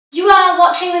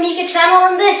watching the Mika Channel,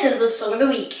 and this is the Song of the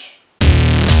Week.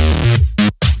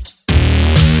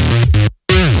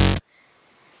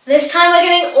 This time we're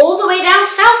going all the way down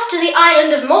south to the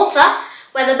island of Malta,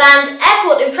 where the band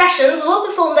Airport Impressions will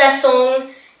perform their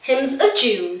song, Hymns of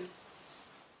June.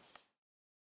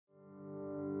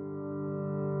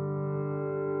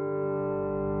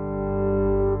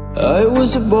 I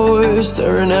was a boy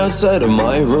staring outside of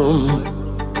my room,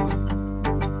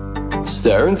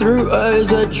 staring through eyes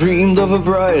that dreamed of a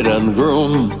bride and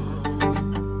groom.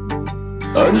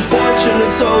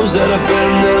 Unfortunate souls that have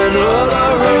been in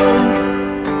another room,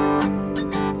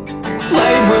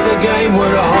 played with a game where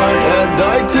the heart had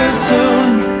died too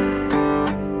soon.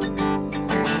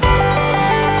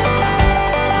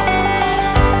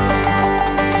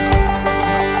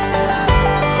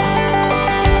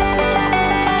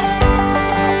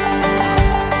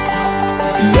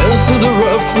 Dance to the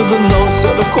rough, to the notes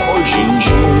that have called you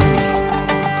June.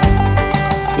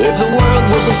 If the world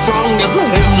was as strong as the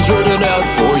hymns written out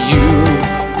for you,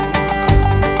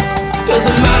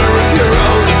 doesn't matter if you're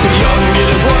old, if you're young, it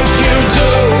is what you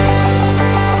do.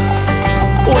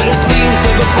 When it seems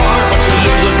like a far, but you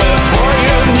lose a